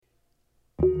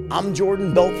I'm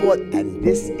Jordan Belfort, and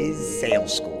this is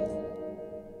Sales School.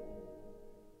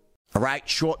 All right,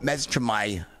 short message from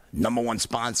my number one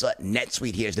sponsor,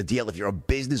 NetSuite. Here's the deal. If you're a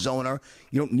business owner,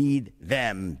 you don't need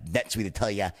them, NetSuite, to tell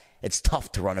you it's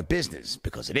tough to run a business,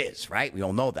 because it is, right? We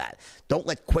all know that. Don't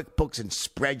let QuickBooks and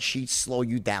spreadsheets slow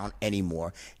you down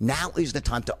anymore. Now is the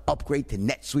time to upgrade to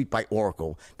NetSuite by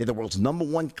Oracle. They're the world's number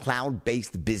one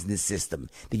cloud-based business system.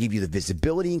 They give you the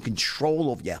visibility and control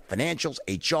over your financials,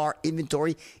 HR,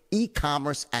 inventory,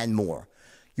 e-commerce, and more.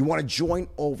 You want to join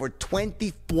over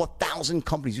 24,000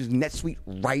 companies using NetSuite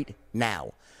right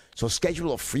now. So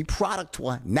schedule a free product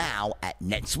tour now at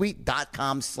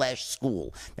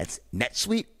netsuite.com/school. That's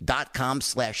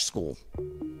netsuite.com/school.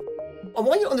 I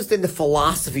want you to understand the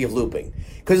philosophy of looping,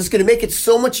 because it's going to make it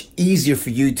so much easier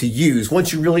for you to use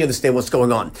once you really understand what's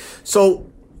going on. So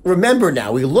remember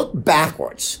now, we look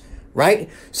backwards, right?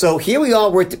 So here we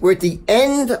are, we're at the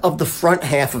end of the front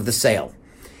half of the sale.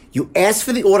 You asked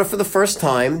for the order for the first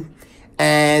time,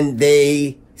 and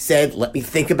they said, let me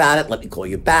think about it. Let me call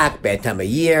you back. Bad time of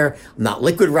year. I'm not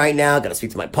liquid right now. Got to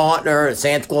speak to my partner,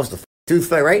 Santa Claus, the tooth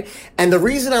fairy, right? And the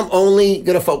reason I'm only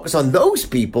going to focus on those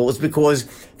people is because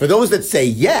for those that say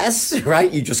yes,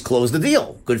 right, you just closed the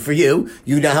deal. Good for you.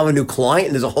 You now have a new client,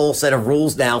 and there's a whole set of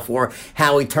rules now for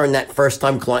how we turn that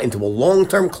first-time client into a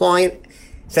long-term client.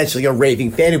 Essentially, a raving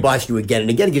fan who buys you again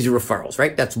and again and gives you referrals,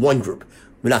 right? That's one group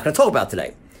we're not going to talk about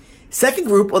today. Second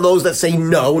group are those that say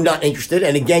no, not interested.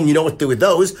 And again, you know what to do with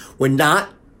those. We're not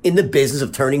in the business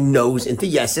of turning no's into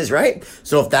yeses, right?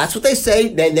 So if that's what they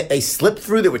say, then they slip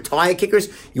through, they were tire kickers.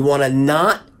 You want to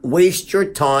not waste your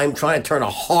time trying to turn a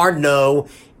hard no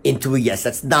into a yes.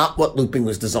 That's not what looping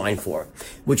was designed for,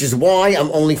 which is why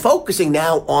I'm only focusing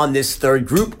now on this third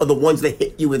group of the ones that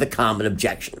hit you with a common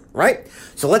objection, right?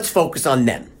 So let's focus on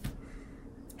them.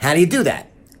 How do you do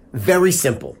that? Very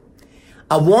simple.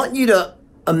 I want you to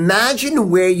imagine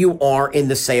where you are in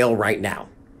the sale right now.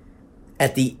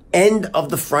 At the end of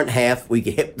the front half, we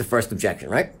can hit the first objection,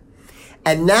 right?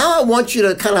 And now I want you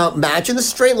to kind of imagine the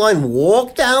straight line,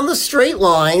 walk down the straight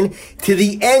line to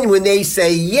the end when they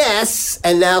say yes,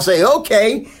 and now say,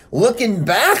 okay, looking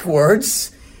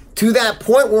backwards to that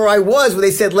point where I was, where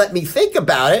they said, let me think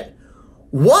about it.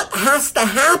 What has to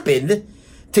happen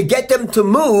to get them to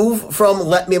move from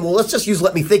let's just use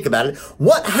let me think about it.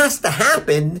 What has to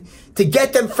happen to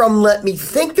get them from let me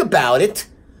think about it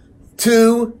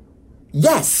to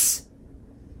yes?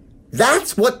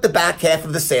 That's what the back half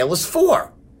of the sale is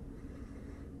for,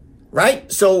 right?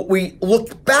 So we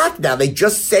look back now. They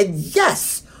just said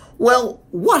yes. Well,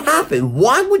 what happened?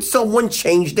 Why would someone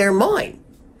change their mind?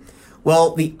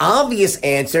 Well, the obvious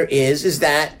answer is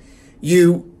that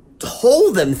you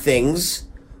told them things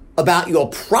about your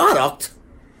product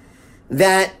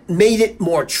that made it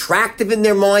more attractive in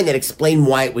their mind, that explained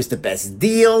why it was the best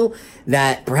deal,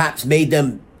 that perhaps made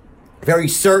them very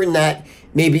certain that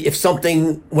maybe if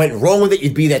something went wrong with it,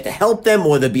 you'd be there to help them,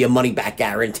 or there'd be a money back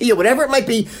guarantee, or whatever it might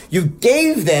be. You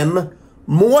gave them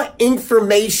more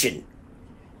information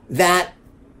that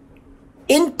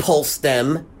impulsed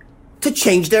them to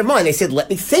change their mind. They said, let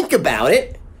me think about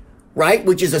it, right?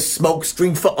 Which is a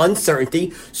smokescreen for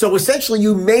uncertainty. So essentially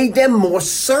you made them more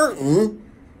certain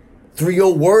through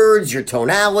your words, your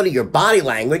tonality, your body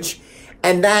language,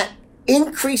 and that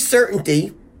increased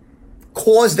certainty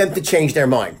caused them to change their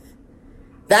mind.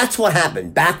 That's what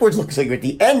happened. Backwards looks like you're at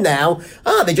the end now.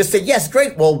 They just said, yes,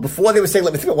 great. Well, before they were saying,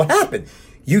 let me think about what happened.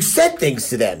 You said things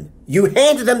to them. You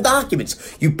handed them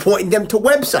documents. You pointed them to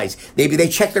websites. Maybe they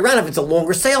checked around if it's a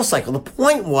longer sales cycle. The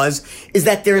point is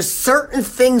that there's certain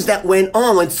things that went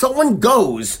on when someone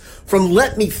goes from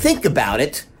let me think about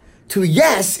it to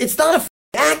yes. It's not a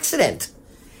accident.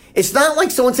 It's not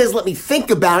like someone says, let me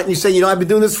think about it. And you say, I've been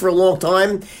doing this for a long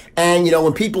time. And,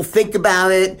 when people think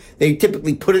about it, they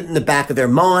typically put it in the back of their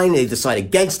mind. They decide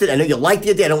against it. I know you like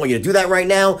the idea. I don't want you to do that right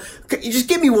now. You just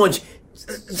give me one.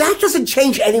 That doesn't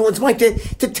change anyone's mind.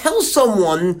 To tell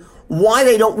someone why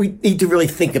they don't need to really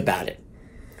think about it,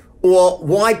 or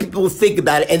why people who think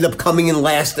about it end up coming in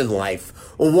last in life,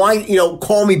 or why,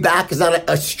 call me back is not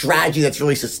a strategy that's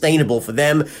really sustainable for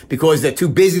them because they're too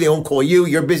busy. They won't call you.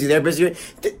 You're busy. They're busy.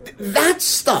 That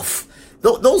stuff,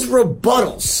 those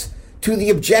rebuttals to the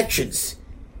objections,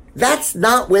 that's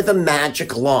not where the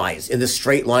magic lies in the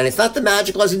straight line. It's not the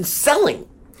magic lies in selling.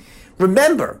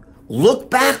 Remember, look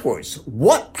backwards.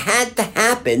 What had to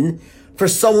happen for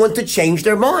someone to change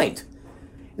their mind?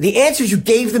 The answer is you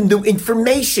gave them new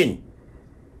information.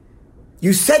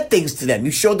 You said things to them.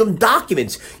 You showed them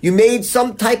documents. You made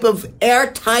some type of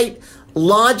airtight,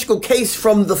 logical case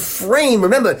from the frame.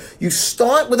 Remember, you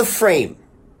start with a frame,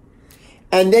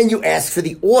 and then you ask for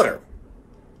the order.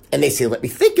 And they say, let me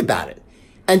think about it.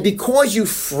 And because you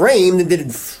framed and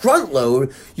did front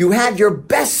load, you have your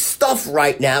best stuff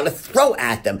right now to throw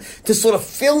at them, to sort of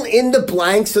fill in the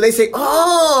blanks. So they say,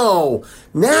 oh,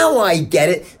 now I get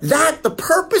it. That the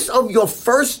purpose of your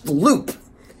first loop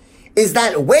is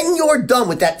that when you're done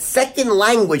with that second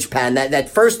language pattern, that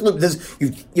first loop,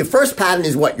 your first pattern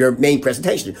is what? Your main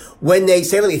presentation. When they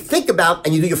say, let me think about,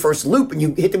 and you do your first loop and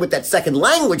you hit them with that second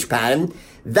language pattern,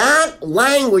 that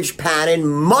language pattern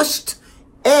must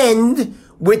end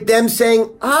with them saying,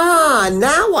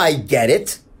 now I get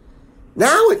it.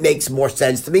 Now it makes more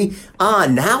sense to me.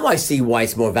 Now I see why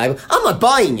it's more valuable. I'm not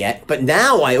buying yet, but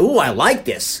now I like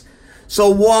this. So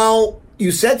while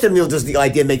you said to them, does the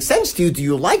idea make sense to you? Do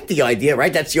you like the idea,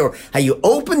 right? That's how you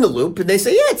open the loop, and they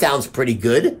say, yeah, it sounds pretty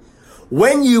good.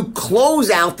 When you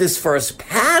close out this first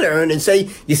pattern and say,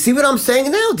 you see what I'm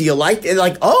saying now? Do you like it? They're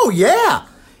like, oh yeah.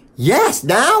 Yes,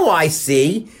 now I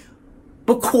see.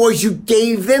 Because you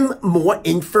gave them more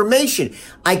information.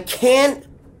 I can't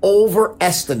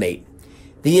overestimate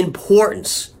the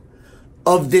importance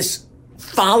of this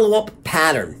follow-up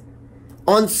pattern.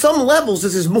 On some levels,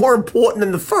 this is more important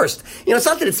than the first. It's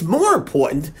not that it's more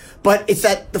important, but it's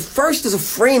that the first is a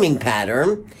framing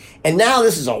pattern, and now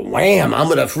this is a wham. I'm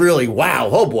going to really, wow,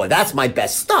 oh boy, that's my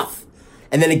best stuff.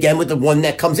 And then again with the one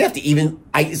that comes after,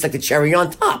 it's like the cherry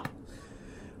on top.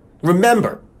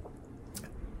 Remember,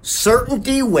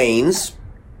 certainty wanes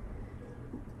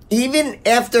even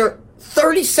after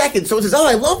 30 seconds. So it says,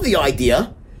 I love the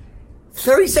idea.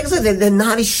 30 seconds later, they're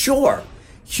not as sure.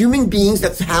 Human beings,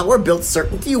 that's how we're built.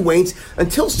 Certainty wanes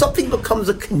until something becomes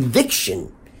a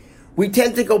conviction. We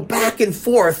tend to go back and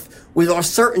forth with our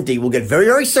certainty. We'll get very,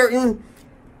 very certain, and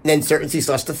then certainty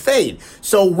starts to fade.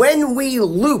 So when we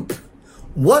loop,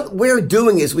 what we're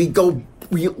doing is we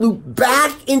loop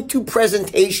back into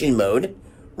presentation mode,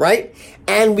 right?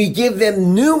 And we give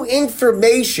them new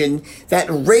information that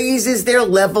raises their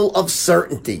level of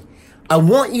certainty. I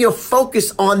want you to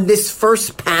focus on this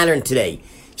first pattern today.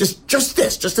 Just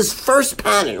this first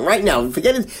pattern right now.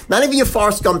 Forget it, not even your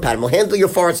Forrest Gump pattern. We'll handle your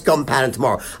Forrest Gump pattern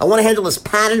tomorrow. I want to handle this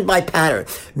pattern by pattern.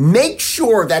 Make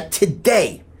sure that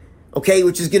today, okay,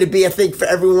 which is going to be, I think, for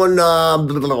everyone,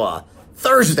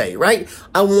 Thursday, right?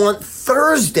 I want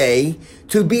Thursday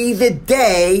to be the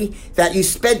day that you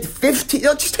spend it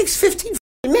just takes 15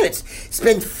 minutes.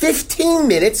 Spend 15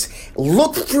 minutes,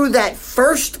 look through that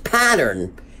first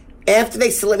pattern after they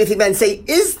select anything and say,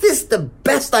 is this the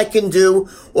best I can do,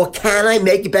 or can I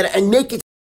make it better? And make it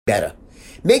better.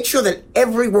 Make sure that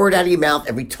every word out of your mouth,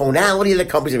 every tonality of the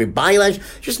company, every body language,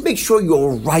 just make sure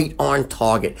you're right on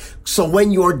target. So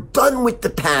when you're done with the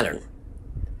pattern,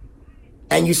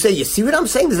 and you say, you see what I'm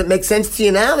saying? Does it make sense to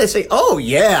you now? They say, oh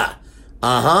yeah.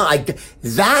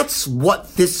 That's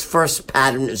what this first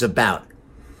pattern is about.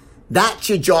 That's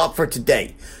your job for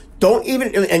today. Don't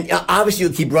even, and obviously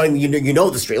you'll keep running, you know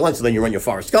the straight line, so then you run your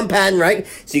Forrest Gump pattern, right?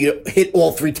 So you hit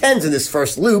all 3 10s in this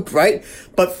first loop, right?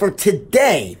 But for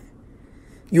today,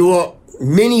 your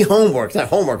mini homework, it's not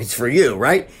homework, it's for you,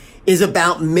 right? Is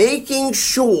about making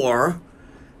sure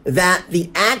that the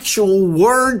actual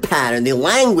word pattern, the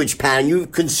language pattern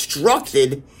you've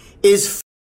constructed is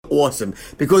awesome.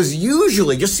 Because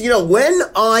usually, just so you know, when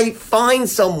I find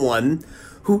someone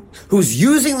who's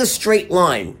using the straight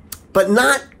line, but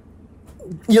not,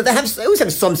 they always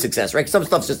have some success, right? Some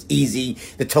stuff's just easy,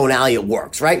 the tonality, it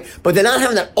works, right? But they're not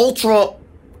having that ultra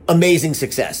amazing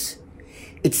success.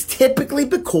 It's typically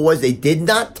because they did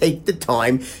not take the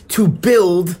time to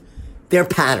build their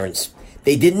patterns.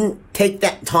 They didn't take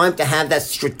that time to have that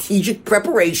strategic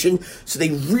preparation, so they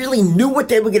really knew what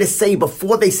they were going to say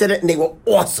before they said it, and they were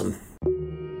awesome.